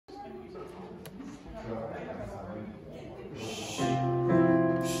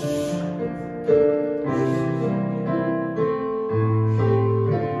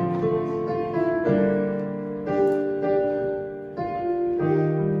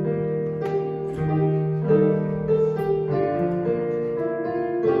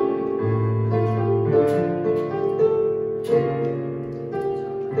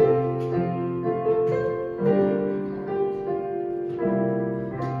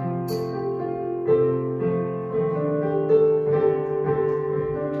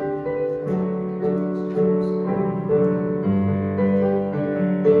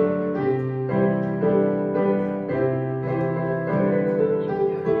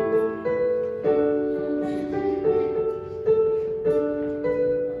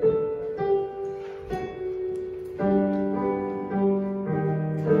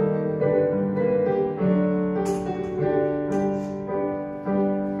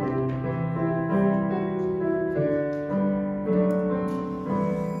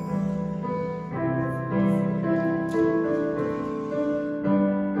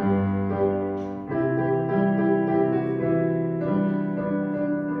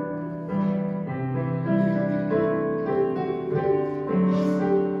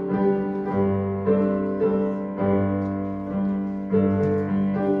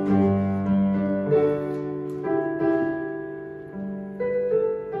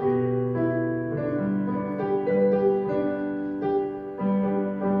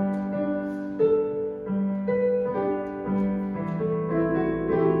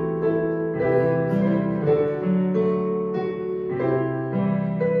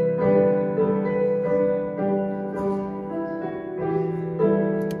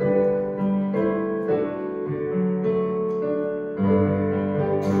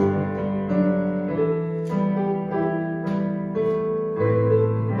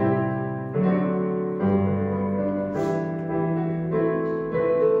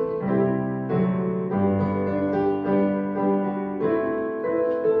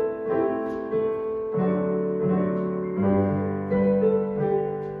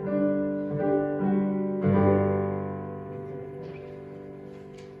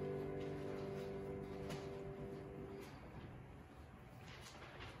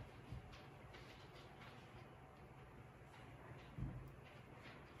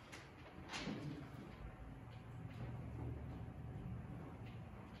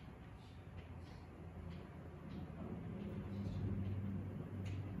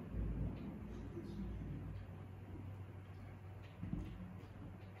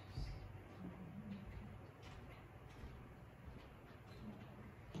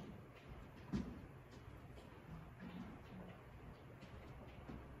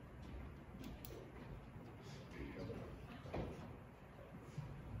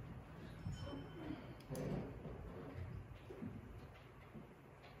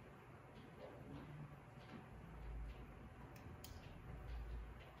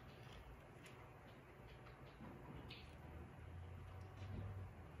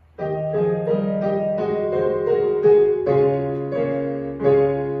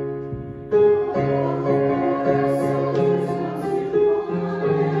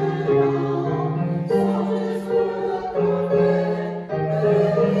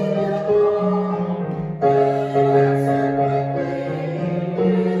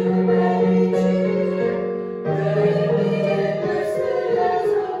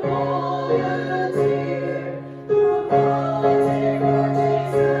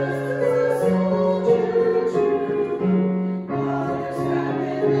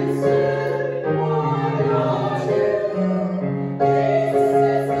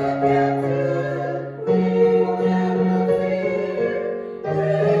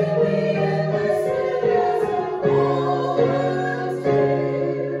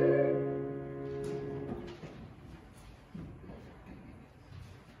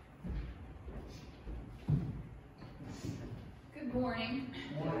morning.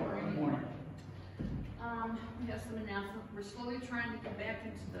 Good morning. We have some announcements. We're slowly trying to get back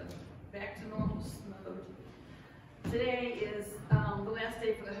to normal mode. Today is the last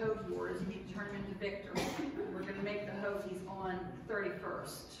day for the Hoagie Wars. We turn them into victors. We're going to make the Hoagies on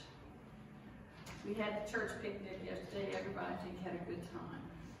 31st. We had the church picnic yesterday. Everybody, I think, had a good time.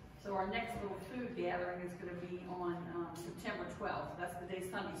 So our next little food gathering is going to be on September 12th. That's the day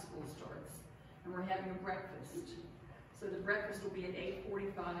Sunday school starts. And we're having a breakfast. So the breakfast will be at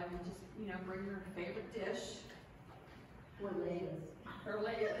 8:45, and just, bring your favorite dish. Or latest. Her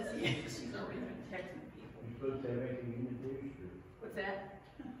latest, yeah, she's already been texting people. You supposed to have anything in the dish? What's that?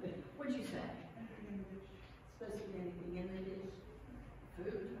 What'd you say? Supposed to be anything in the dish?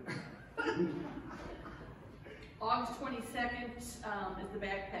 Food. August 22nd is the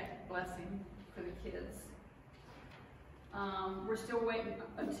backpack blessing for the kids. We're still waiting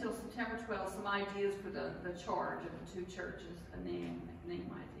until September 12th, some ideas for the charge of the two churches, a name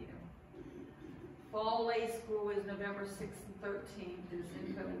idea. Fall lay school is November 6th and 13th. There's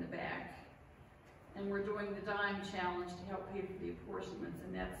info in the back. And we're doing the dime challenge to help pay for the apportionments,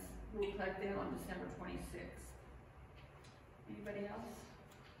 and we'll collect that on December 26th. Anybody else?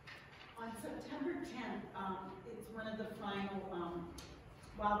 On September 10th, it's one of the final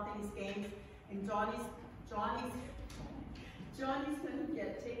Wild Things games, and Johnny's going to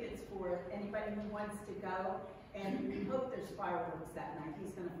get tickets for anybody who wants to go, and we hope there's fireworks that night.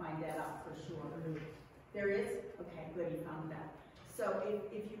 He's going to find that out for sure. There is? Okay, good, he found that. So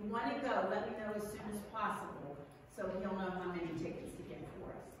if you want to go, let me know as soon as possible, so he'll know how many tickets to get for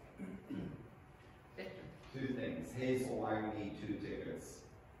us. Two things. Hazel, I need 2 tickets.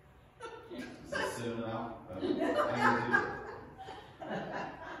 Is this soon enough? I need 2.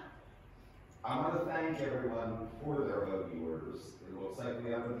 I want to thank everyone for their Hoagie orders. It looks like we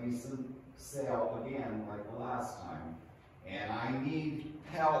have a decent sale again, like the last time. And I need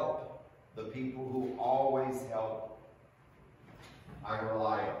help. The people who always help, I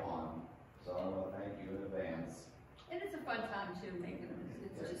rely upon. So I want to thank you in advance. And it's a fun time too, making them.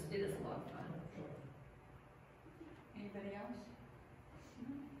 It is a lot of fun. Anybody else?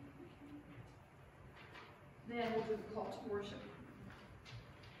 Then we'll do the call to worship.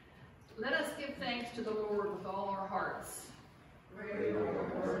 Let us give thanks to the Lord with all our hearts. Great are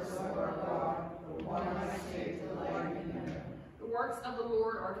the works of our God, the one I take delight in them. The works of the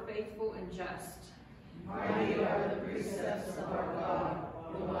Lord are faithful and just. Mighty are the precepts of our God,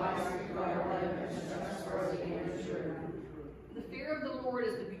 the wise regard them as trustworthy and true. The fear of the Lord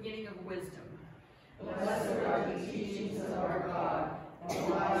is the beginning of wisdom. Blessed are the teachings of our God, and the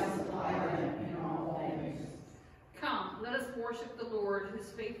wise apply them in all things. Come, let us worship the Lord, whose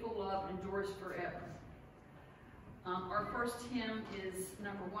faithful love endures forever. Our first hymn is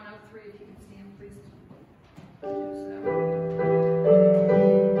number 103. If you can stand, please do so.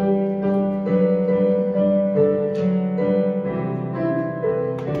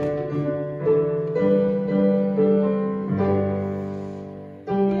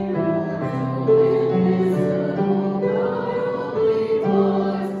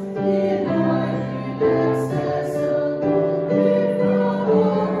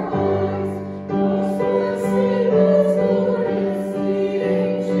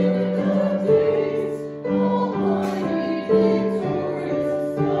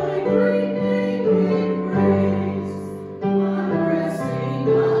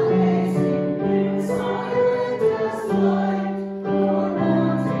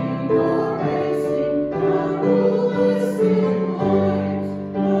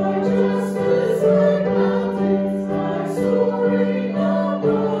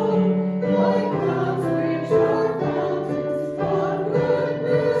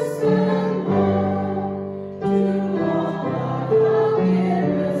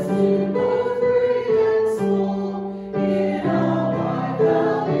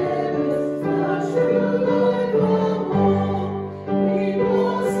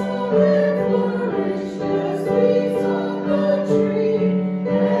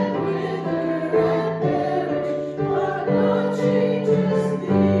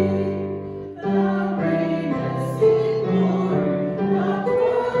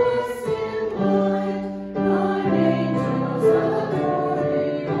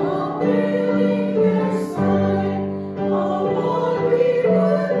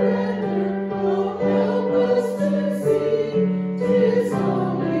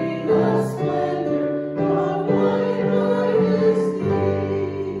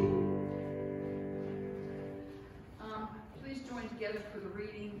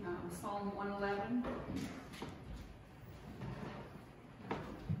 Psalm 111.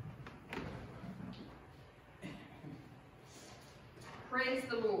 Praise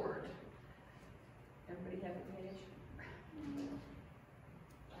the Lord. Everybody have a page?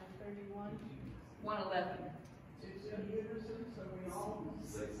 531. 111.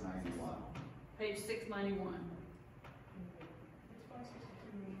 691. Page 691.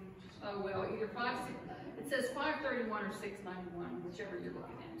 Oh, well, either it says 531 or 691, whichever you're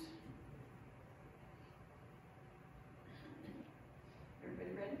looking at.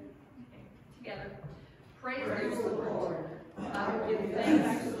 Everybody ready? Okay. Together. Praise the Lord. I will give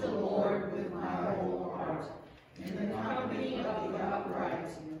thanks to the Lord with my whole heart. In the company of the upright,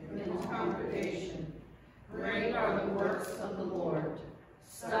 in the congregation, great are the works of the Lord,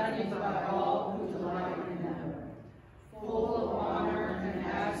 studied by all who delight in them. Full of honor and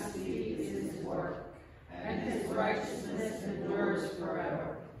majesty is his work, and his righteousness endures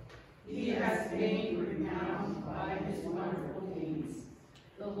forever. He has gained renown by his wonderful deeds.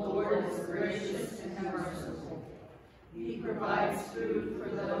 The Lord is gracious and merciful. He provides food for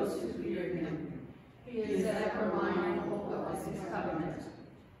those who fear him. He is ever mindful of his covenant.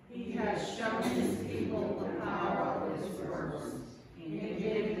 He has shown his people the power of his works, and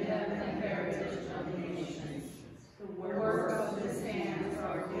gave them the heritage of the nations. The works of his hands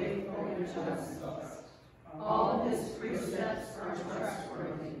are faithful and just. All his precepts are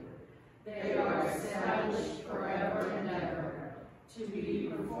trustworthy. They are established forever and ever, to be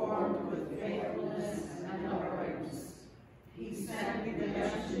performed with faithfulness and uprightness. He sent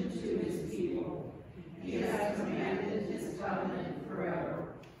redemption to his people. He has commanded his covenant forever.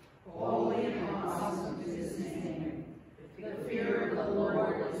 Holy and awesome is his name. The fear of the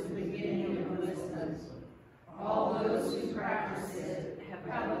Lord is the beginning of wisdom. All those who practice it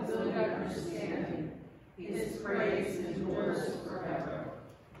have a good understanding. His praise endures forever.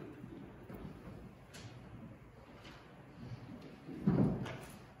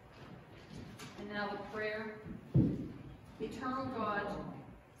 And now the prayer. Eternal God,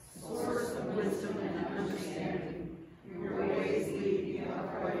 Source of wisdom and understanding, your ways lead the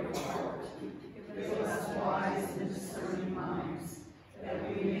upright heart. Give us wise and discerning minds, that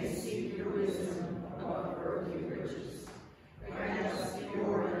we may seek your wisdom above earthly riches. Grant us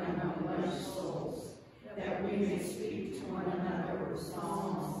pure and unblemished souls, that we may speak to one another with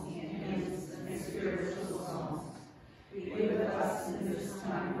psalms, hymns, and spiritual songs. Be with us in this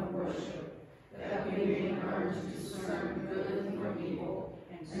time of worship, that we may learn to discern good from evil,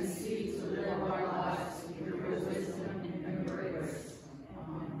 and seek to live our lives with your wisdom and your grace.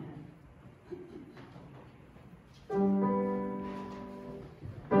 Amen.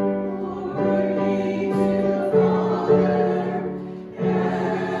 Glory be to the Father,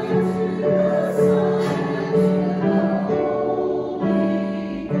 and to the Son, and to the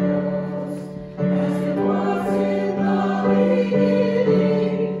Holy Ghost, as it was in the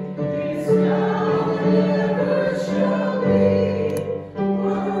beginning, is now, and ever shall be,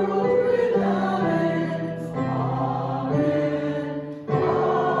 world without end. Amen. Amen.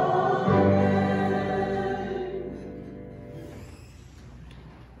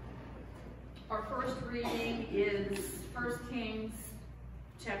 our first reading is 1 Kings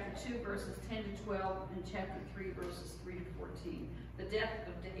chapter 2, verses 10 to 12, and chapter 3, verses 3 to 14. The death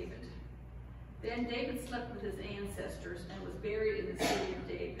of David. Then David slept with his ancestors and was buried in the city of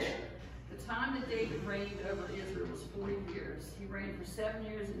David. The time that David reigned over Israel was 40 years. He reigned for 7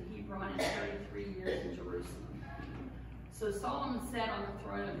 years in Hebron and 33 years in Jerusalem. So Solomon sat on the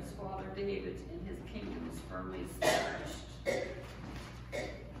throne of his father David, and his kingdom was firmly established.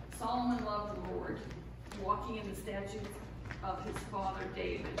 Solomon loved the Lord, walking in the statutes of his father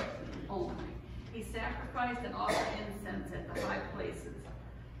David only. He sacrificed and offered incense at the high places.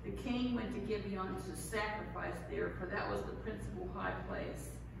 The king went to Gibeon to sacrifice there, for that was the principal high place.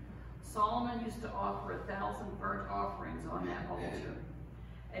 Solomon used to offer 1,000 burnt offerings on that altar.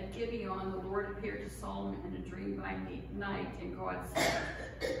 At Gibeon, the Lord appeared to Solomon in a dream by night, and God said,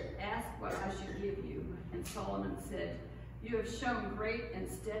 "Ask what I should give you." And Solomon said, "You have shown great and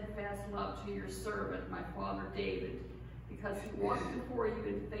steadfast love to your servant, my father David, because he walked before you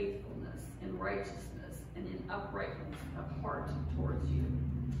in faithfulness, in righteousness, and in uprightness of heart towards you.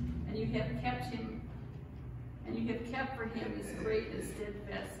 And you have kept for him his great and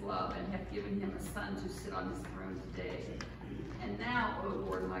steadfast love, and have given him a son to sit on his throne today. And now, O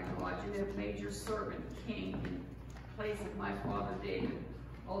Lord my God, you have made your servant king in place of my father David,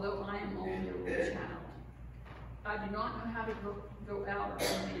 although I am only a little child. I do not know how to go out or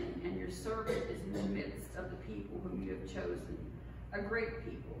come in, and your servant is in the midst of the people whom you have chosen, a great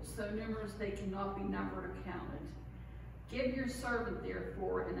people, so numerous they cannot be numbered or counted. Give your servant,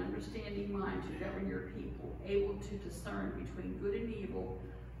 therefore, an understanding mind to govern your people, able to discern between good and evil,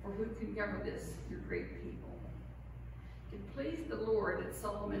 for who can govern this, your great people? It pleased the Lord that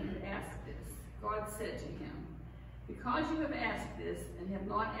Solomon had asked this. God said to him, "Because you have asked this, and have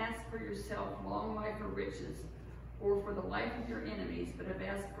not asked for yourself long life or riches, or for the life of your enemies, but have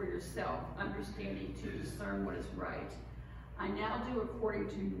asked for yourself understanding to discern what is right, I now do according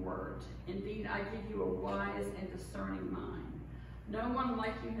to your word. Indeed, I give you a wise and discerning mind. No one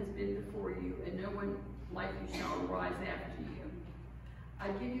like you has been before you, and no one like you shall arise after you.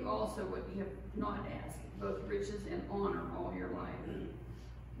 I give you also what you have not asked, both riches and honor all your life.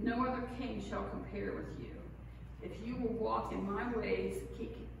 No other king shall compare with you. If you will walk in my ways,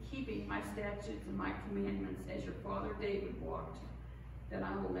 keeping my statutes and my commandments as your father David walked, then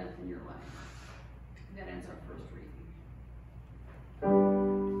I will lengthen your life." That ends our first reading.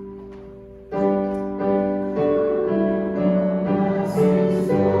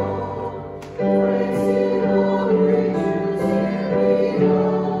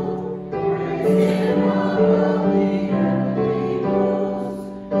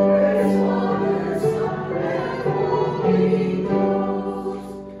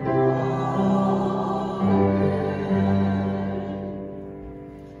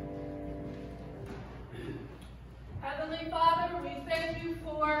 Heavenly Father, we thank you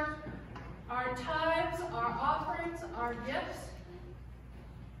for our tithes, our offerings, our gifts.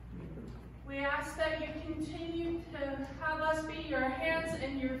 We ask that you continue to have us be your hands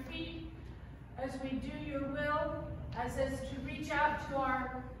and your feet as we do your will, as is to reach out to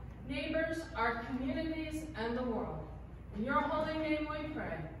our neighbors, our communities, and the world. In your holy name we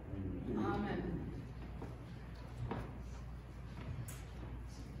pray. Amen.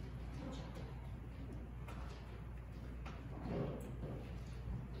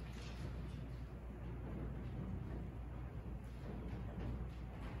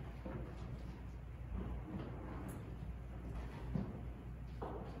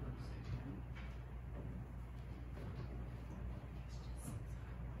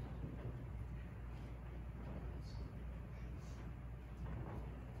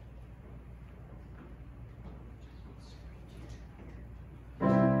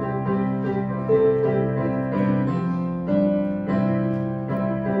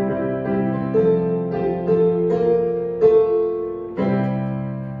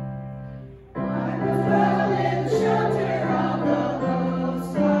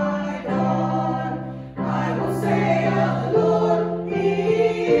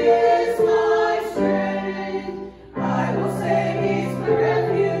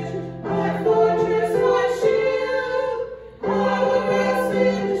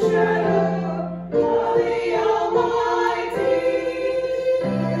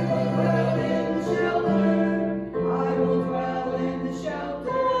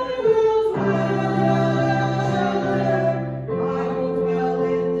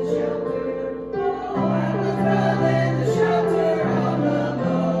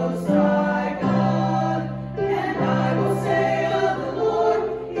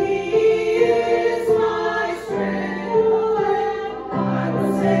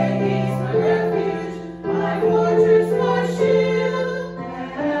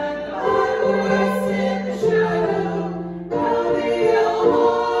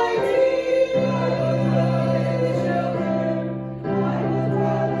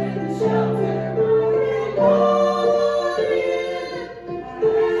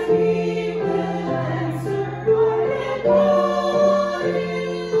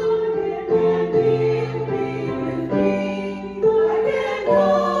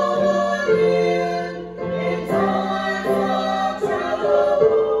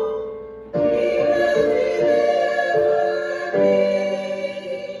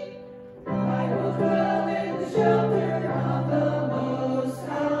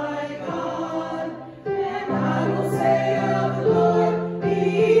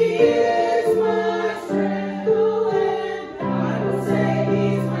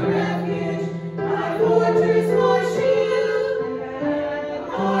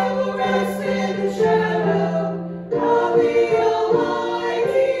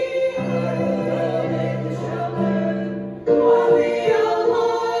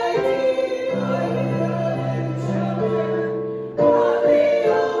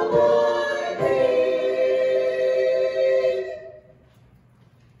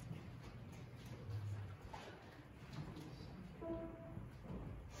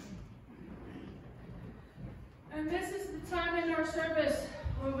 And this is the time in our service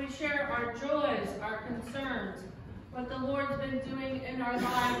where we share our joys, our concerns, what the Lord's been doing in our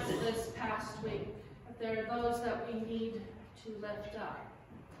lives this past week. If there are those that we need to lift up.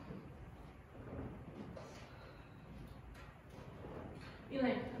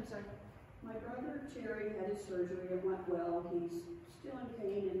 Elaine, I'm sorry. My brother Terry had his surgery. It went well. He's still in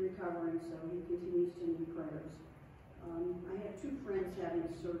pain and recovering, so he continues to need prayers. I have two friends having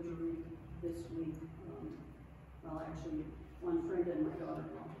surgery this week. Well, actually, one friend and my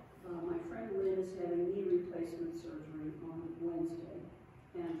daughter-in-law. My friend Lynn is having knee replacement surgery on Wednesday.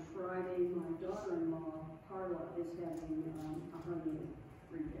 And Friday, my daughter-in-law, Carla, is having a hernia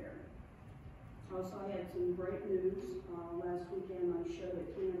repair. Also, I had some great news. Last weekend, I showed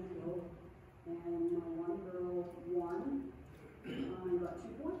at Canfield, and my one girl won. I got 2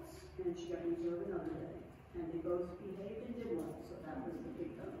 points, and she got reserved another day. And they both behaved and did well, so that was the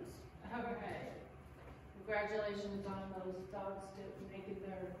big bonus. Okay. Congratulations on those dogs making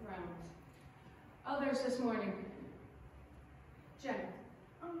their rounds. Others this morning. Jen.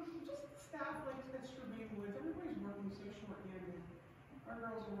 Just the staff like extra being with, everybody's working so short-handed. Our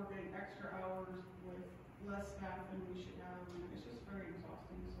girls are working extra hours with less staff than we should have, and it's just very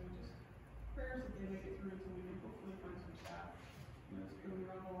exhausting. So just prayers that they make it through until we can hopefully find some staff. You know, it's going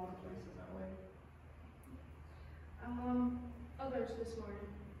around a lot of places that way. Others this morning.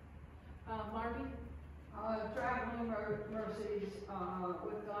 Marty? Traveling mercies,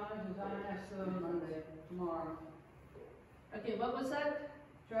 with Donna Design Monday, tomorrow. Okay, what was that?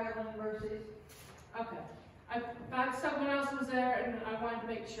 Traveling mercies. Okay. I thought someone else was there and I wanted to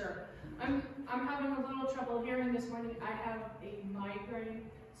make sure. I'm having a little trouble hearing this morning. I have a migraine,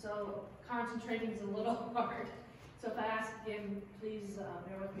 so concentrating is a little hard. So if I ask again, please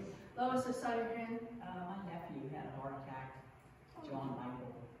bear with me. Lois, I saw your hand. My nephew had a heart attack, John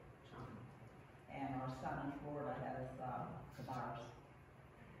Michael. And our son in Florida has the virus.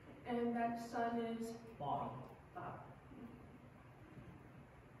 And that son is Bobby. Bob.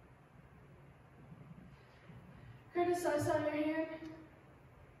 Curtis, I saw your hand.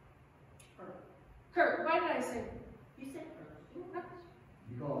 Kurt, why did I say? You said first.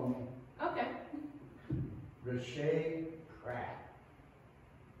 You call me Okay. Rashay Pratt.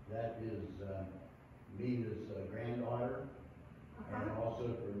 That is Mina's granddaughter, and also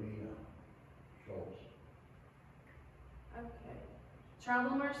for Mina Schultz. Okay.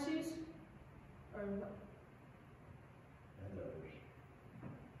 Travel mercies? Or what? And others.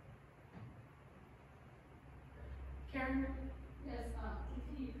 Karen? Yes,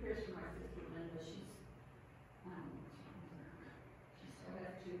 continue prayers for my sister Linda. She still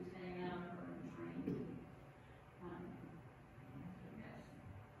has tubes hanging out of her and train.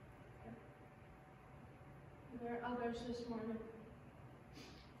 Yes. Are there others this morning?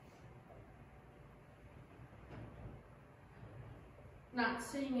 Not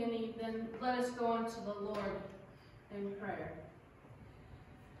seeing any, then let us go on to the Lord in prayer.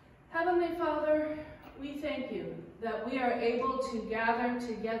 Heavenly Father, we thank you that we are able to gather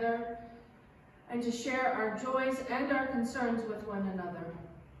together and to share our joys and our concerns with one another.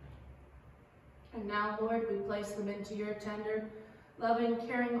 And now, Lord, we place them into your tender, loving,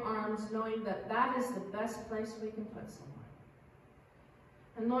 caring arms, knowing that that is the best place we can put someone.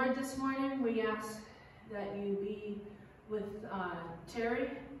 And Lord, this morning we ask that you be with Terry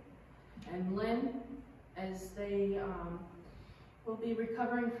and Lynn as they will be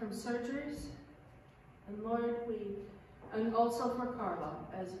recovering from surgeries. And Lord, and also for Carla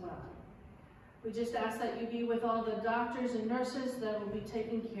as well. We just ask that you be with all the doctors and nurses that will be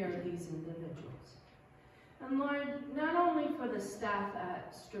taking care of these individuals. And Lord, not only for the staff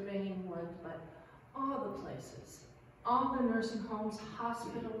at Strabane Wood, but all the places, all the nursing homes,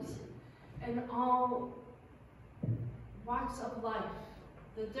 hospitals, and all walks of life,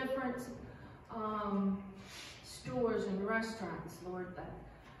 the different stores and restaurants, Lord, that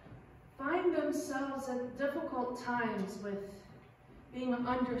find themselves at difficult times with being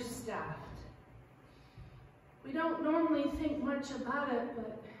understaffed. We don't normally think much about it,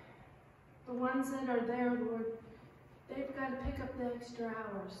 but the ones that are there, Lord, they've got to pick up the extra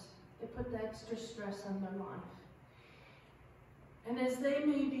hours. They put the extra stress on their life. And as they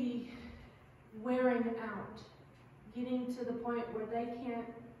may be wearing out, getting to the point where they can't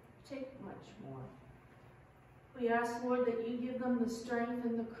take much more, we ask, Lord, that you give them the strength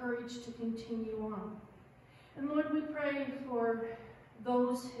and the courage to continue on. And Lord, we pray for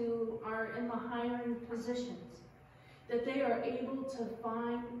those who are in the hiring positions, that they are able to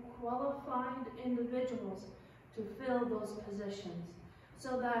find qualified individuals to fill those positions,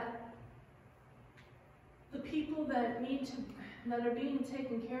 so that the people that are being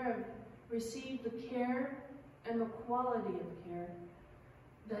taken care of receive the care and the quality of care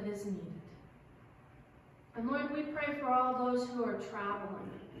that is needed. And Lord, we pray for all those who are traveling,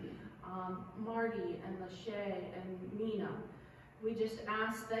 Marty and Lachey and Mina. We just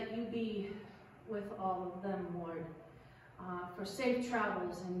ask that you be with all of them, Lord. for safe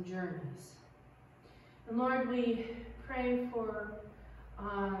travels and journeys. And Lord, we pray for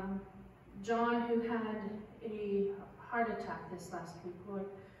John, who had a heart attack this last week. Lord,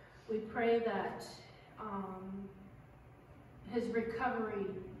 we pray that his recovery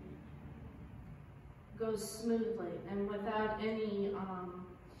goes smoothly and without any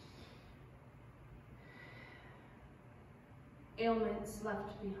ailments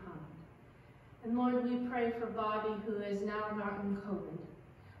left behind. And Lord, we pray for Bobby, who is now not in COVID.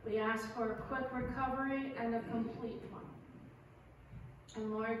 We ask for a quick recovery and a complete one.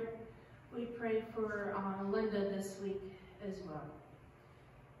 And Lord, we pray for Linda this week as well.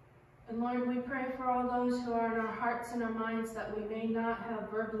 And Lord, we pray for all those who are in our hearts and our minds that we may not have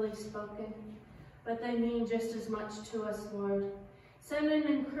verbally spoken, but they mean just as much to us, Lord. Send an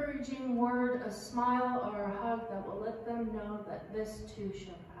encouraging word, a smile, or a hug that will let them know that this too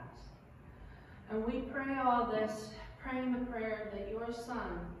shall pass. And we pray all this, praying the prayer that your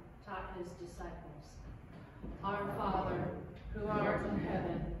Son taught his disciples. Our Father, who art in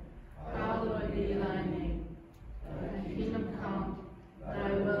heaven, hallowed be thy name. Thy kingdom come,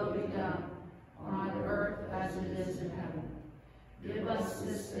 thy will be done, on earth as it is in heaven. Give us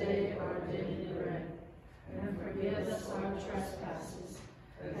this day our daily bread, and forgive us our trespasses,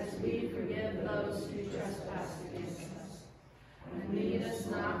 as we forgive those who trespass against us. And lead us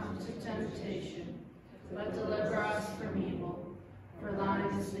not into temptation, but deliver us from evil. For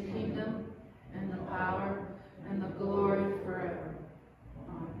thine is the kingdom, and the power, and the glory forever.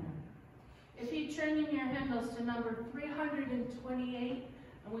 Amen. If you turn in your hymnals to number 328,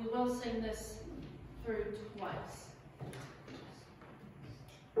 and we will sing this through twice.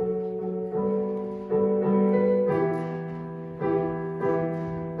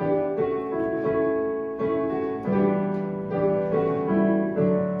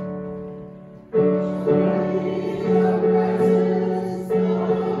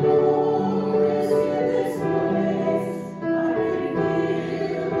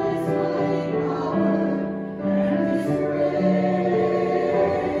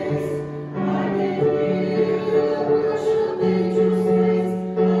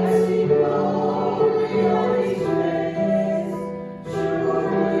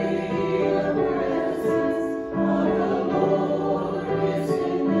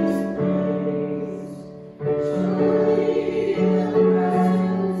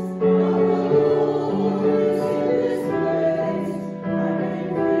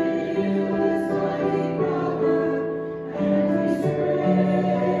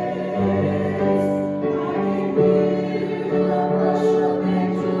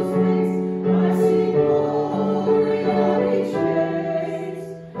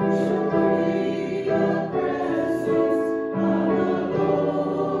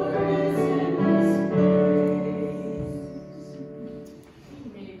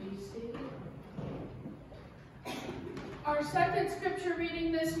 Our second scripture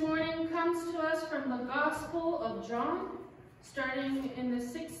reading this morning comes to us from the Gospel of John, starting in the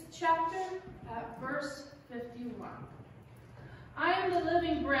 6th chapter at verse 51. I am the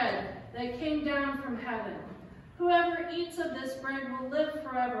living bread that came down from heaven. Whoever eats of this bread will live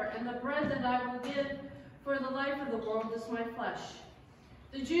forever, and the bread that I will give for the life of the world is my flesh.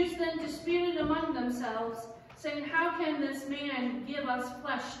 The Jews then disputed among themselves, saying, how can this man give us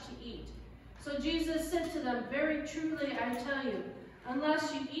flesh to eat? So Jesus said to them, very truly I tell you,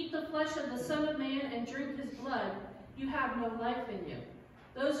 unless you eat the flesh of the Son of Man and drink his blood, you have no life in you.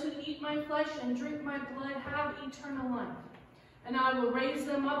 Those who eat my flesh and drink my blood have eternal life, and I will raise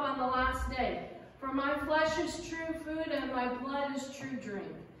them up on the last day. For my flesh is true food, and my blood is true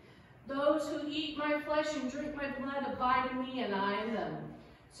drink. Those who eat my flesh and drink my blood abide in me, and I in them.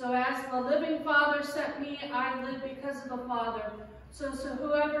 So as the living Father sent me, I live because of the Father. So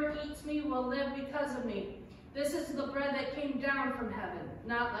whoever eats me will live because of me. This is the bread that came down from heaven,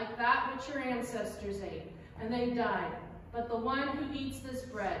 not like that which your ancestors ate, and they died. But the one who eats this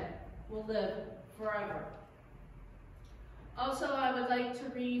bread will live forever. Also, I would like to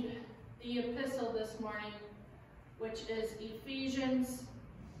read the epistle this morning, which is Ephesians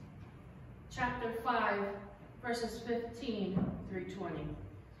chapter 5, verses 15 through 20.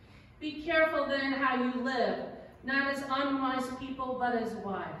 Be careful then how you live, not as unwise people, but as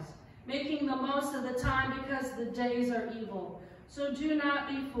wise, making the most of the time because the days are evil. So do not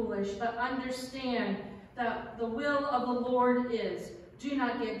be foolish, but understand that the will of the Lord is, do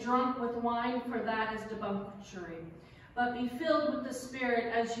not get drunk with wine, for that is debauchery, but be filled with the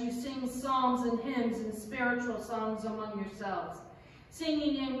Spirit as you sing psalms and hymns and spiritual songs among yourselves,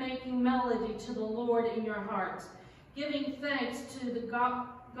 singing and making melody to the Lord in your hearts, giving thanks to God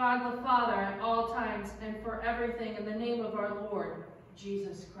God the Father at all times and for everything in the name of our Lord,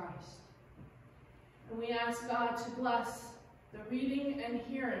 Jesus Christ. And we ask God to bless the reading and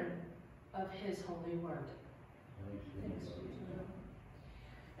hearing of his holy word. Thanks be to God.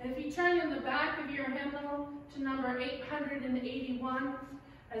 And if you turn in the back of your hymnal to number 881,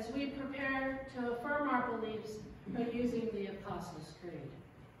 as we prepare to affirm our beliefs by using the Apostles' Creed.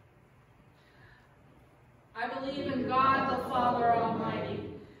 I believe in God the Father Almighty,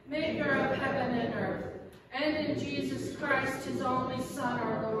 maker of heaven and earth, and in Jesus Christ, his only Son,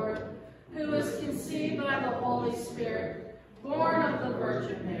 our Lord, who was conceived by the Holy Spirit, born of the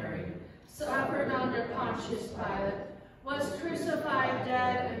Virgin Mary, suffered under Pontius Pilate, was crucified,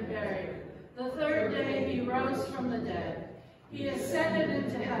 dead, and buried. The third day he rose from the dead. He ascended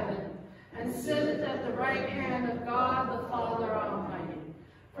into heaven, and sitteth at the right hand of God the Father Almighty.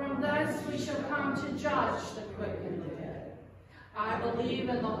 From thence we shall come to judge the quick and the dead. I believe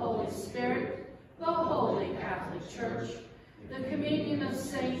in the Holy Spirit, the Holy Catholic Church, the communion of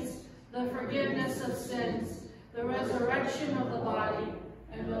saints, the forgiveness of sins, the resurrection of the body,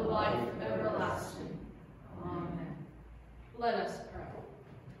 and the life everlasting. Amen. Let us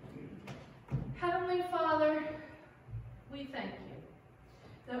pray. Heavenly Father, we thank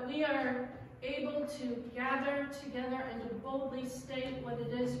you that we are able to gather together and to boldly state what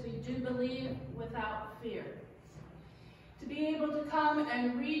it is we do believe without fear. To be able to come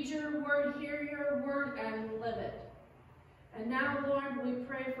and read your word, hear your word, and live it. And now, Lord, we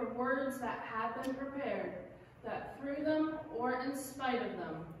pray for words that have been prepared, that through them or in spite of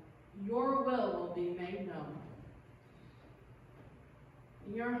them, your will be made known.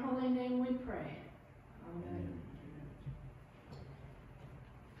 In your holy name we pray. Amen.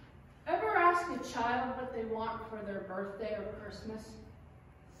 Ever ask a child what they want for their birthday or Christmas?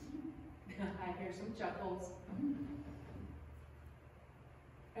 I hear some chuckles.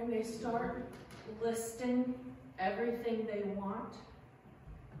 And they start listing everything they want.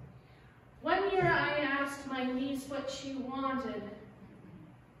 One year I asked my niece what she wanted,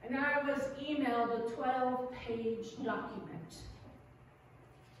 and I was emailed a 12-page document.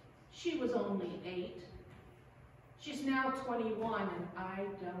 She was only 8. She's now 21, and I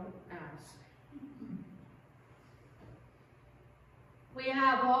don't ask. We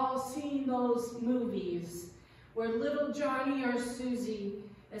have all seen those movies where little Johnny or Susie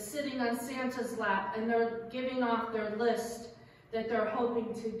is sitting on Santa's lap and they're giving off their list that they're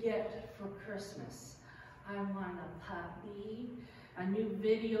hoping to get for Christmas. I want a puppy, a new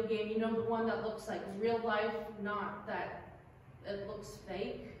video game, you know, the one that looks like real life, not that it looks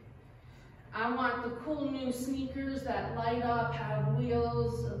fake. I want the cool new sneakers that light up, have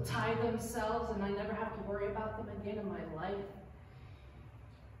wheels, tie themselves, and I never have to worry about them again in my life.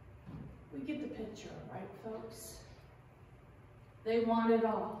 We get the picture, right, folks? They want it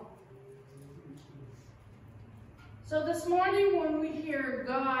all. So this morning when we hear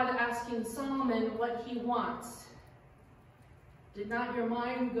God asking Solomon what he wants, did not your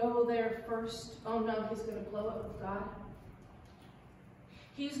mind go there first? Oh no, he's going to blow it with God.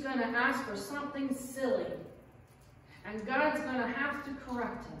 He's going to ask for something silly, and God's going to have to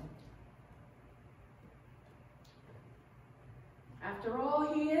correct him. After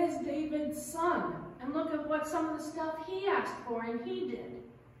all, he is David's son, and look at what some of the stuff he asked for, and he did.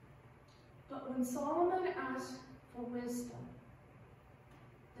 But when Solomon asked for wisdom,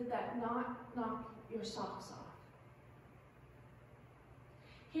 did that not knock your socks off?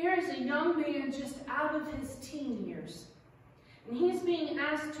 Here is a young man just out of his teen years, and he's being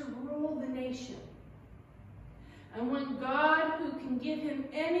asked to rule the nation. And when God, who can give him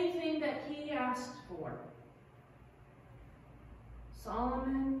anything that he asked for,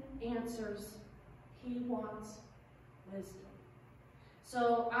 Solomon answers, he wants wisdom.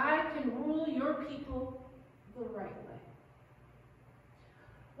 So I can rule your people the right way.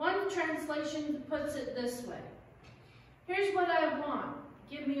 One translation puts it this way. Here's what I want.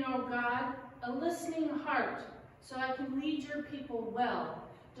 Give me, O God, a listening heart, so I can lead your people well,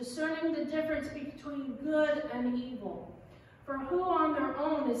 discerning the difference between good and evil. For who on their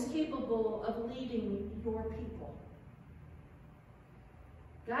own is capable of leading your people?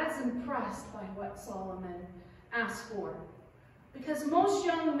 God's impressed by what Solomon asked for, because most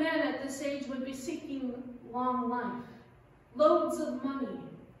young men at this age would be seeking long life, loads of money,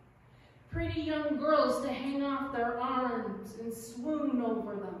 pretty young girls to hang off their arms and swoon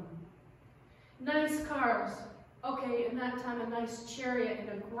over them, nice cars, okay, in that time a nice chariot and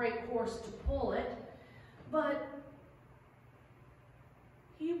a great horse to pull it, but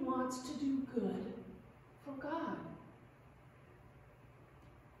he wants to do good for God.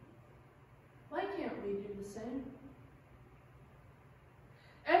 Why can't we do the same?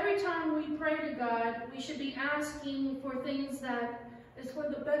 time we pray to God, we should be asking for things that is for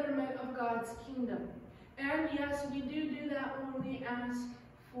the betterment of God's kingdom. And yes, we do that when we ask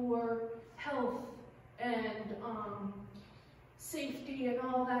for health and safety and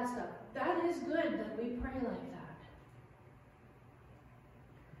all that stuff. That is good that we pray like that.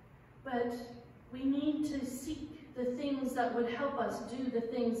 But we need to seek the things that would help us do the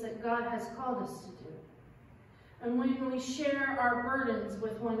things that God has called us to do. And when we share our burdens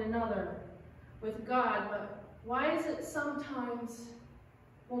with one another, with God, but why is it sometimes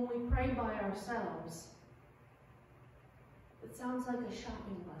when we pray by ourselves, it sounds like a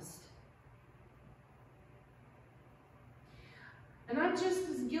shopping list? And I'm just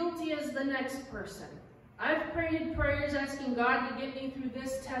as guilty as the next person. I've prayed prayers asking God to get me through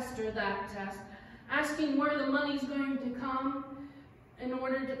this test or that test, asking where the money's going to come in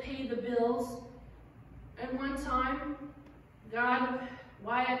order to pay the bills. And one time, God,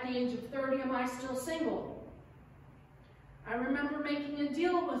 why at the age of 30 am I still single? I remember making a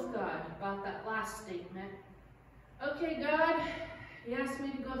deal with God about that last statement. Okay, God, He asked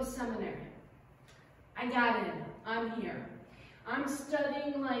me to go to seminary. I got in. I'm here. I'm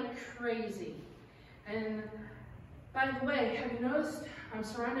studying like crazy. And by the way, have you noticed I'm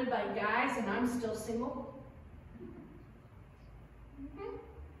surrounded by guys and I'm still single? Mm-hmm.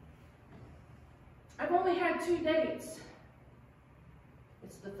 I've only had 2 dates.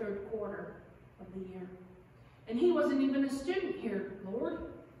 It's the 3rd quarter of the year. And he wasn't even a student here,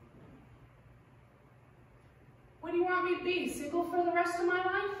 Lord. What do you want me to be, single for the rest of my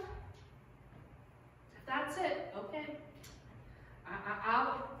life? If that's it, okay.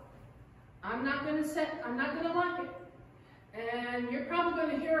 I'm not gonna like it. And you're probably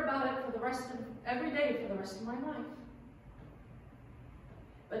gonna hear about it for the rest of, every day for the rest of my life.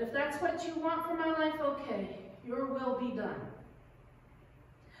 But if that's what you want for my life, okay, your will be done.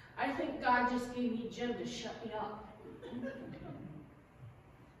 I think God just gave me Jim to shut me up.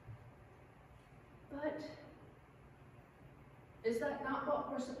 But is that not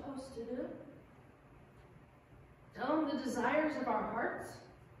what we're supposed to do? Tell Him the desires of our hearts?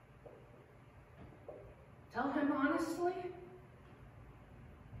 Tell Him honestly?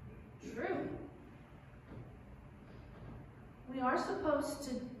 True. We are supposed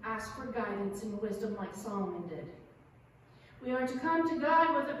to ask for guidance and wisdom like Solomon did. We are to come to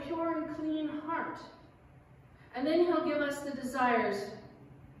God with a pure and clean heart. And then He'll give us the desires.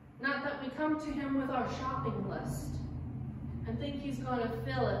 Not that we come to Him with our shopping list and think He's going to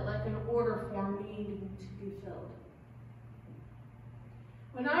fill it like an order form needing to be filled.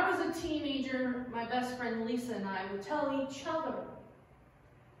 When I was a teenager, my best friend Lisa and I would tell each other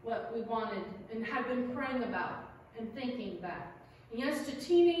what we wanted and had been praying about and thinking that. And yes, to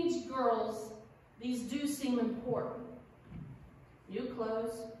teenage girls, these do seem important. New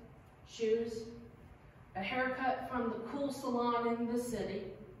clothes, shoes, a haircut from the cool salon in the city.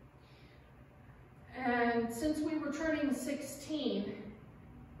 And since we were turning 16,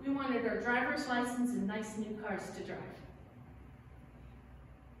 we wanted our driver's license and nice new cars to drive.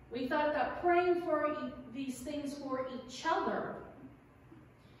 We thought that praying for these things for each other,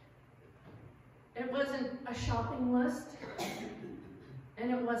 it wasn't a shopping list,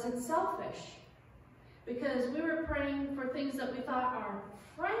 and it wasn't selfish, because we were praying for things that we thought our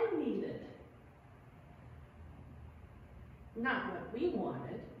friend needed, not what we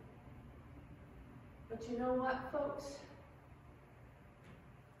wanted. But you know what, folks?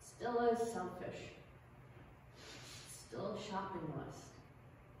 It still is selfish. It's still a shopping list.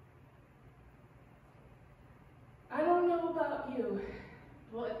 I don't know about you,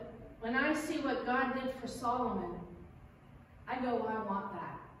 but when I see what God did for Solomon, I go, I want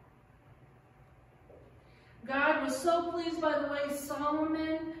that. God was so pleased by the way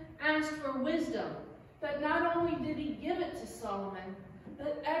Solomon asked for wisdom, that not only did He give it to Solomon,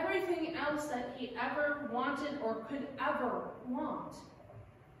 but everything else that he ever wanted or could ever want.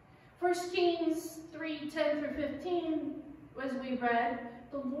 1 Kings 3:10-15, as we read,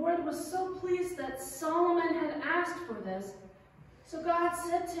 the Lord was so pleased that Solomon had asked for this. So God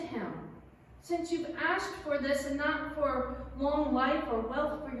said to him, since you've asked for this and not for long life or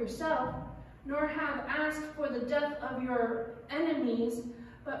wealth for yourself, nor have asked for the death of your enemies,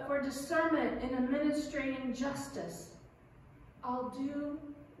 but for discernment in administrating justice, I'll do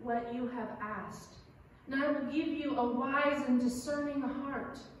what you have asked. And I will give you a wise and discerning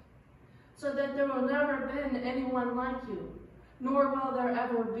heart, so that there will never be anyone like you, nor will there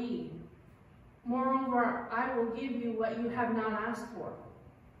ever be. Moreover, I will give you what you have not asked for,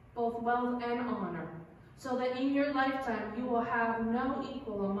 both wealth and honor, so that in your lifetime you will have no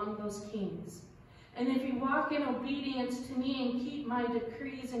equal among those kings. And if you walk in obedience to me and keep my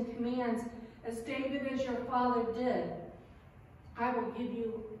decrees and commands, as David as your father did, I will give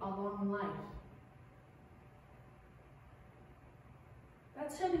you a long life.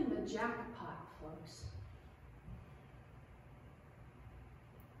 That's hitting the jackpot, folks.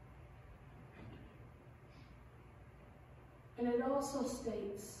 And it also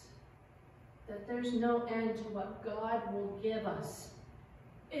states that there's no end to what God will give us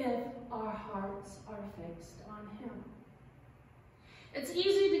if our hearts are fixed on Him. It's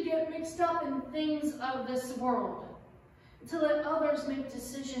easy to get mixed up in things of this world, to let others make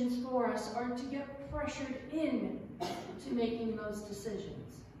decisions for us, or to get pressured in to making those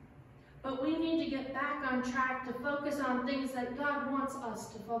decisions. But we need to get back on track to focus on things that God wants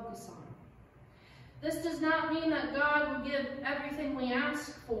us to focus on. This does not mean that God will give everything we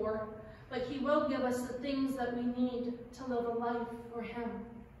ask for, but He will give us the things that we need to live a life for Him.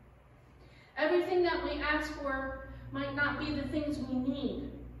 Everything that we ask for might not be the things we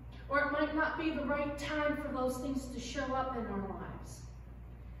need, or it might not be the right time for those things to show up in our lives.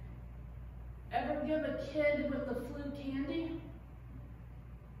 Ever give a kid with the flu candy?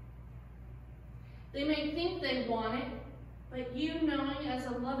 They may think they want it, but you knowing as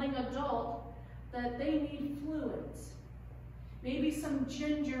a loving adult that they need fluids, maybe some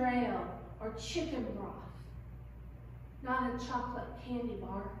ginger ale or chicken broth, not a chocolate candy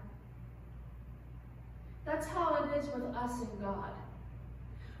bar. That's how it is with us and God.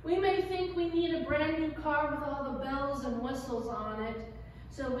 We may think we need a brand new car with all the bells and whistles on it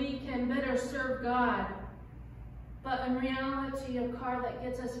so we can better serve God. But in reality, a car that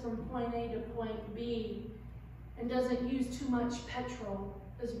gets us from point A to point B and doesn't use too much petrol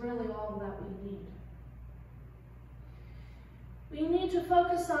is really all that we need. We need to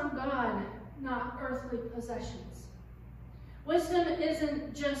focus on God, not earthly possessions. Wisdom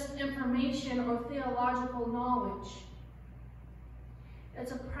isn't just information or theological knowledge.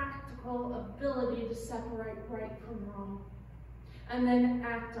 It's a practical ability to separate right from wrong and then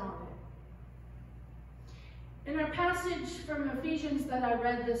act on it. In our passage from Ephesians that I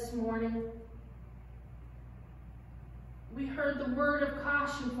read this morning, we heard the word of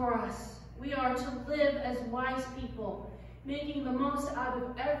caution for us. We are to live as wise people, making the most out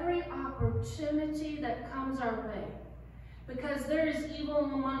of every opportunity that comes our way. Because there is evil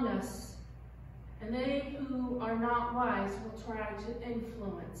among us, and they who are not wise will try to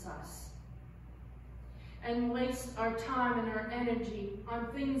influence us and waste our time and our energy on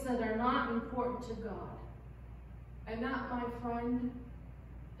things that are not important to God. And that, my friend,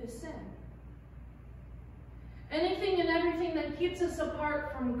 is sin. Anything and everything that keeps us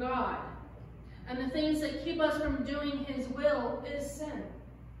apart from God and the things that keep us from doing His will is sin.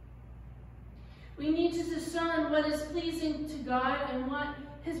 We need to discern what is pleasing to God and what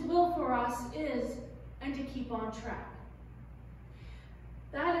His will for us is, and to keep on track.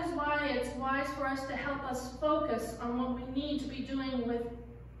 That is why it's wise for us to help us focus on what we need to be doing with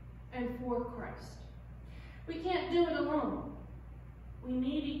and for Christ. We can't do it alone. We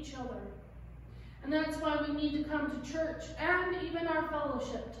need each other. And that's why we need to come to church and even our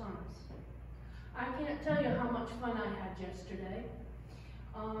fellowship times. I can't tell you how much fun I had yesterday.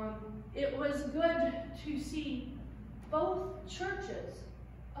 It was good to see both churches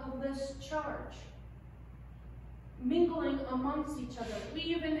of this charge mingling amongst each other. We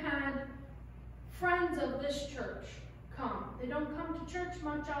even had friends of this church come. They don't come to church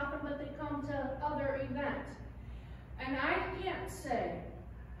much often, but they come to other events. And I can't say,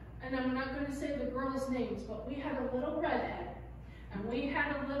 and I'm not going to say the girls' names, but we had a little redhead, and we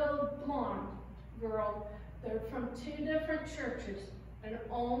had a little blonde girl. They're from two different churches. And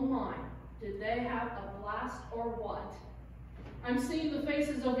oh my, did they have a blast or what? I'm seeing the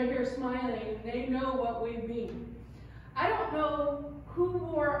faces over here smiling, and they know what we mean. I don't know who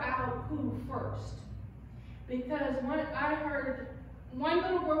wore out who first, because I heard one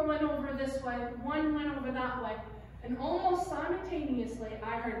little girl went over this way, one went over that way, and almost simultaneously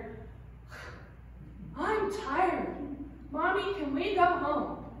I heard, "I'm tired. Mommy, can we go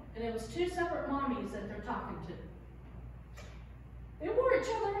home?" And it was two separate mommies that they're talking to. They wore each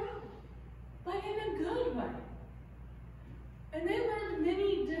other out, but in a good way. And they learned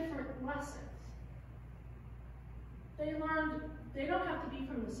many different lessons. They learned they don't have to be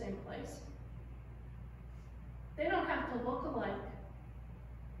from the same place. They don't have to look alike,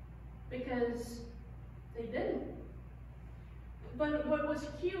 because they didn't. But what was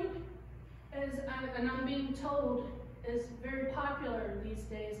cute is, and I'm being told is very popular these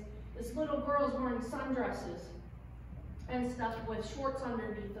days, is little girls wearing sundresses and stuff with shorts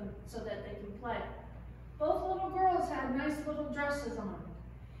underneath them so that they can play. Both little girls had nice little dresses on.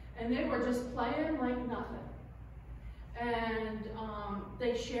 and they were just playing like nothing. And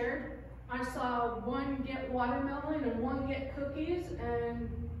they shared. I saw one get watermelon and one get cookies, and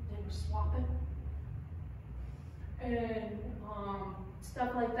they were swapping. And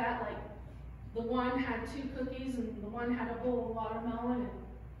stuff like that, like the one had 2 cookies and the one had a bowl of watermelon, and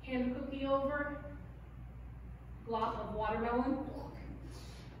hand a cookie over, glop of watermelon.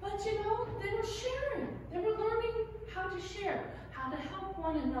 But you know, they were sharing. They were learning how to share, how to help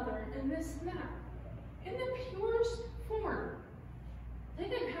one another, and this and that. In the purest form. They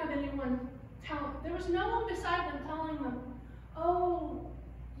didn't have anyone there was no one beside them telling them, oh,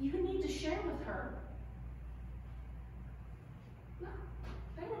 you need to share with her. No,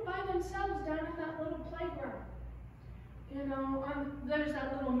 they were by themselves down in that little playground. You know, there's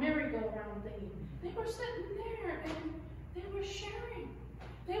that little merry-go-round thing. They were sitting there and they were sharing.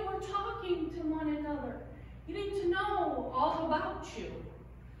 They were talking to one another, getting to know all about you.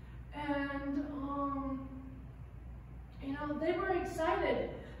 And, you know, they were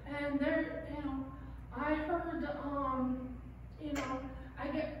excited. And they're, you know, I heard,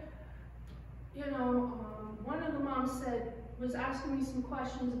 you know, one of the moms was asking me some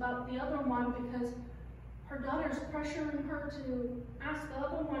questions about the other one because her daughter's pressuring her to ask the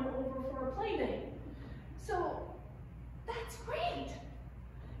other one over for a play date. So, that's great.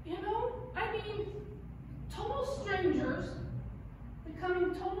 You know, I mean, total strangers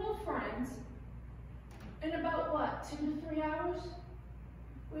becoming total friends in about what, 2 to 3 hours?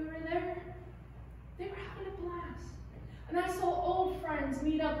 We were there. They were having a blast. And I saw old friends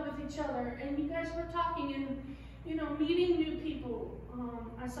meet up with each other, and you guys were talking and, you know, meeting new people.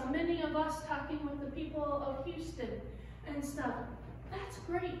 I saw many of us talking with the people of Houston and stuff. That's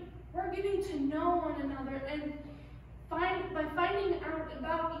great. We're getting to know one another, and by finding out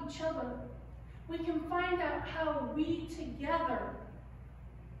about each other, we can find out how we together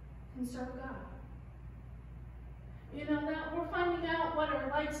can serve God. You know, that we're finding out what our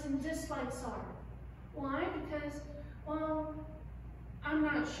likes and dislikes are. Why? Because, well, I'm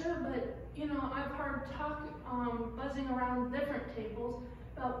not sure, but, you know, I've heard talk buzzing around different tables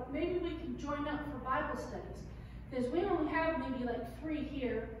about maybe we could join up for Bible studies. Because we only have maybe like 3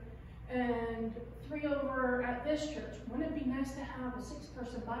 here and 3 over at this church. Wouldn't it be nice to have a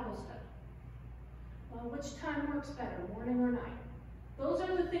 6-person Bible study? Well, which time works better, morning or night? Those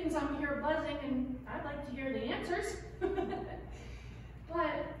are the things I'm here buzzing, and I'd like to hear the answers.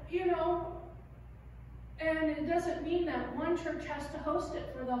 But, you know, and it doesn't mean that one church has to host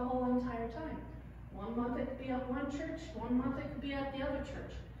it for the whole entire time. 1 month it could be at one church, 1 month it could be at the other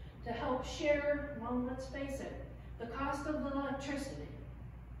church. To help share, well, let's face it, the cost of the electricity,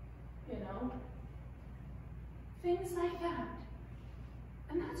 you know, things like that.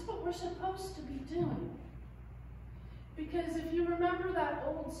 And that's what we're supposed to be doing. Because if you remember that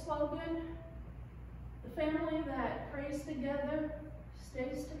old slogan, the family that prays together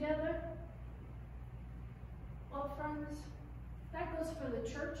stays together, well, friends, that goes for the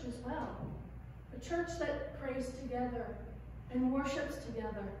church as well. A church that prays together and worships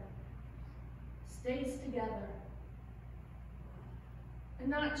together stays together. And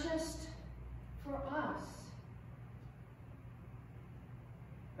not just for us,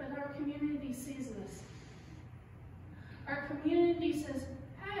 but our community sees this. Our community says,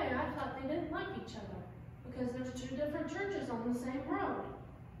 hey, I thought they didn't like each other because there's 2 different churches on the same road.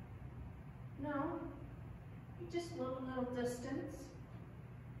 No, we just live a little distance,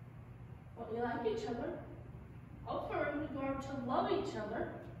 but we like each other. Hopefully we're going to love each other,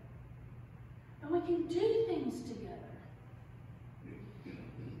 and we can do things together.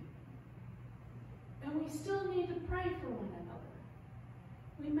 And we still need to pray for one another.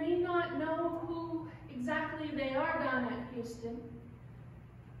 We may not know who exactly they are down at Houston,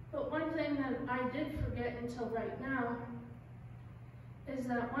 but one thing that I did forget until right now is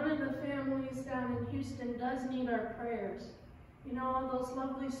that one of the families down in Houston does need our prayers. You know, all those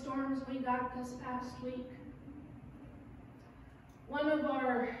lovely storms we got this past week? One of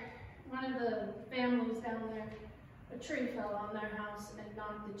the families down there, a tree fell on their house and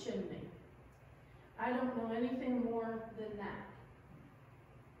knocked the chimney. I don't know anything more than that.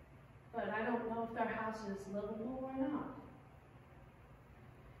 But I don't know if their house is livable or not.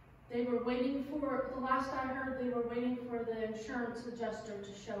 They were waiting for, the last I heard, they were waiting for the insurance adjuster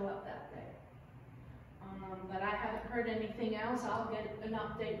to show up that day. But I haven't heard anything else. I'll get an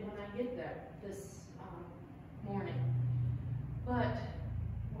update when I get there this morning. But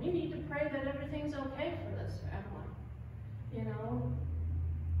we need to pray that everything's okay for this family, you know,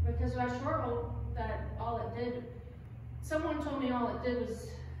 because I sure hope that all it did, someone told me all it did was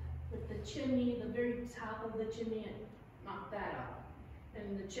with the chimney, the very top of the chimney, it knocked that out.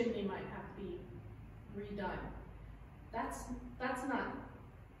 and the chimney might have to be redone. That's not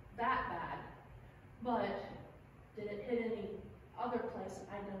that bad, but did it hit any other place?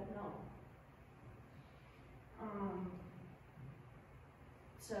 I don't know.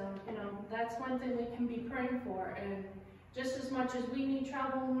 So, you know, that's one thing we can be praying for, and just as much as we need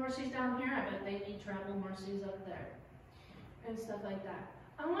travel mercies down here, I bet they need travel mercies up there, and stuff like that.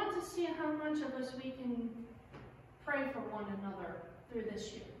 I want to see how much of us we can pray for one another through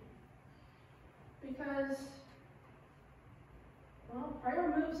this year. Because, well,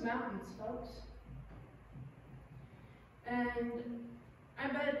 prayer moves mountains, folks. And I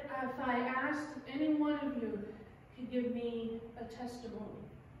bet if I asked any one of you could give me a testimony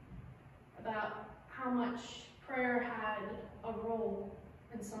about how much prayer had a role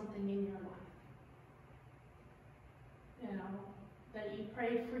in something in your life. You know, that you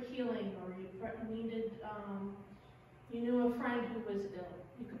prayed for healing, or you needed, you knew a friend who was ill.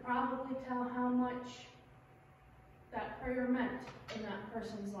 You could probably tell how much that prayer meant in that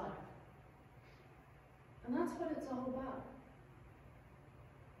person's life. And that's what it's all about.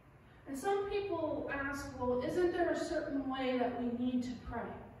 And some people ask, well, isn't there a certain way that we need to pray?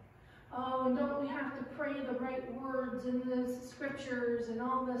 Oh, and don't we have to pray the right words in the scriptures and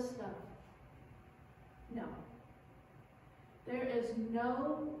all this stuff? No. There is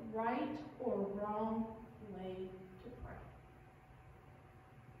no right or wrong way to pray.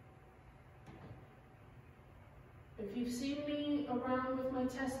 If you've seen me around with my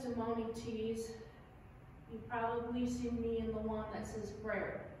testimony tees, you've probably seen me in the one that says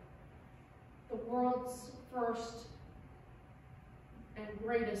prayer. The world's first and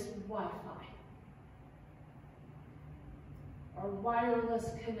greatest Wi-Fi, or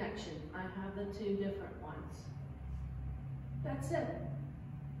wireless connection. I have the two different ones. That's it.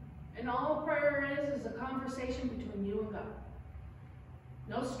 And all prayer is a conversation between you and God.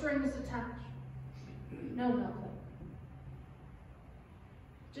 No strings attached. No nothing.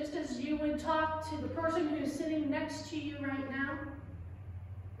 Just as you would talk to the person who's sitting next to you right now,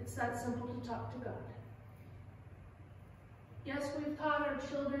 it's that simple to talk to God. Yes, we've taught our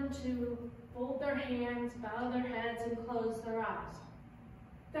children to fold their hands, bow their heads, and close their eyes.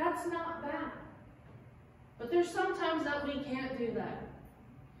 That's not bad. But there's sometimes that we can't do that.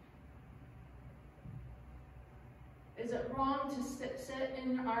 Is it wrong to sit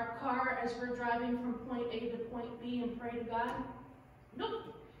in our car as we're driving from point A to point B and pray to God?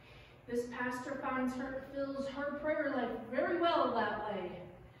 Nope. This pastor fills her prayer life very well that way.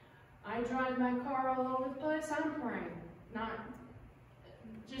 I drive my car all over the place, I'm praying. Not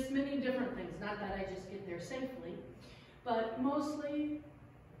just many different things. Not that I just get there safely, but mostly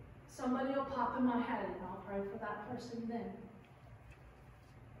somebody will pop in my head and I'll pray for that person then.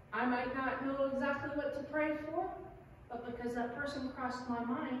 I might not know exactly what to pray for, but because that person crossed my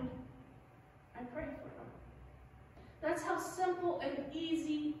mind, I pray for them. That's how simple and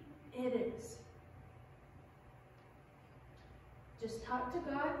easy it is. Just talk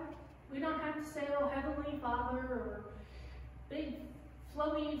to God. We don't have to say, oh, Heavenly Father, or big,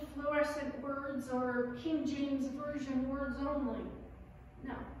 flowy, fluorescent words, or King James Version words only.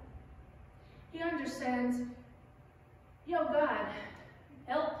 No. He understands, yo, God,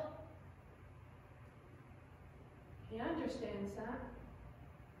 help. He understands that.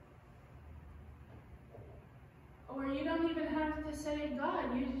 Or you don't even have to say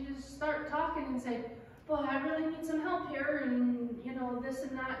God. You just start talking and say, well, I really need some help here, and you know, this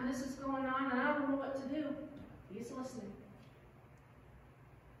and that, and this is going on, and I don't know what to do. He's listening.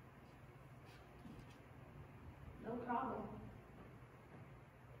 No problem.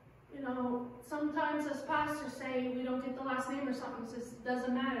 You know, sometimes as pastors say we don't get the last name or something, says it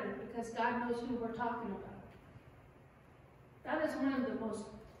doesn't matter because God knows who we're talking about. That is one of the most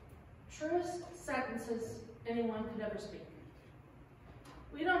truest sentences anyone could ever speak.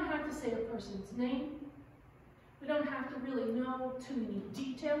 We don't have to say a person's name. We don't have to really know too many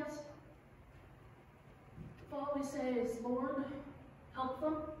details. If all we say is, Lord, help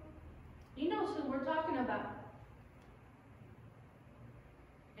them, He knows who we're talking about.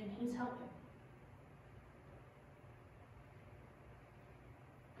 And He's helping.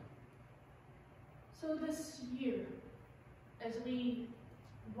 So this year, as we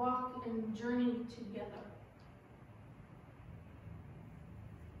walk and journey together,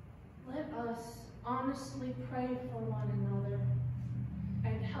 let us honestly pray for one another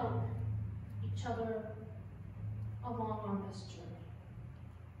and help each other along on this journey.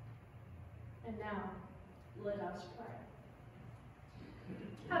 And now, let us pray.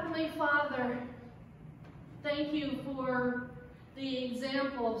 Heavenly Father, thank you for the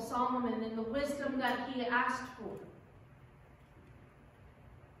example of Solomon and the wisdom that he asked for.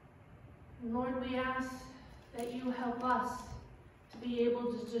 And Lord, we ask that you help us to be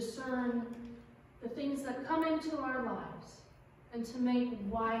able to discern the things that come into our lives and to make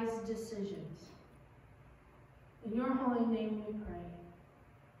wise decisions. In your holy name we pray.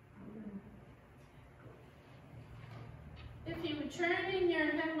 Amen. If you would turn in your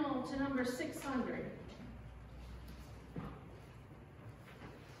hymnal to number 600.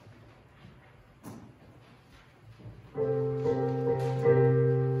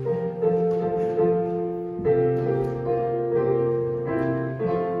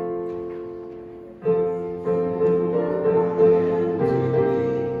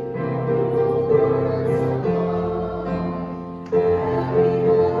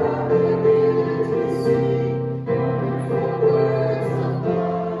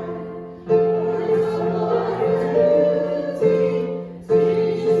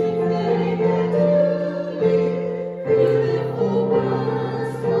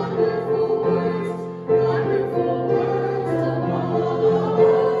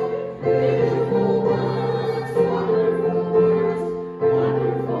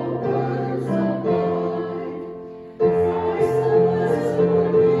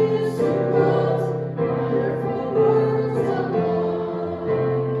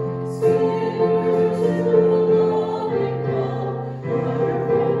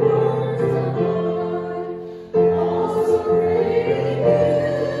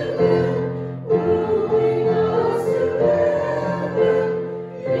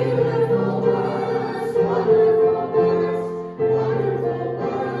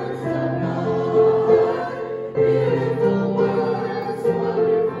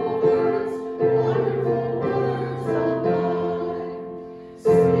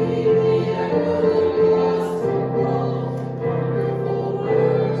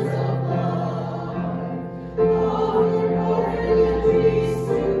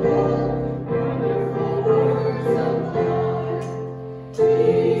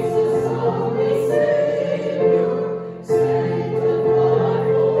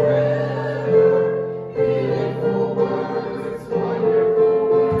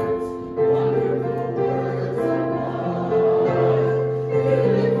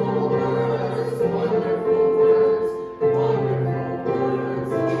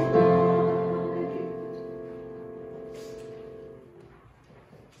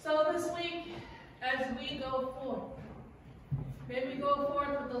 May we go forth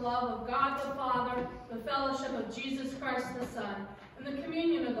with the love of God the Father, the fellowship of Jesus Christ the Son, and the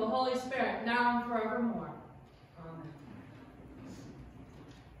communion of the Holy Spirit, now and forevermore.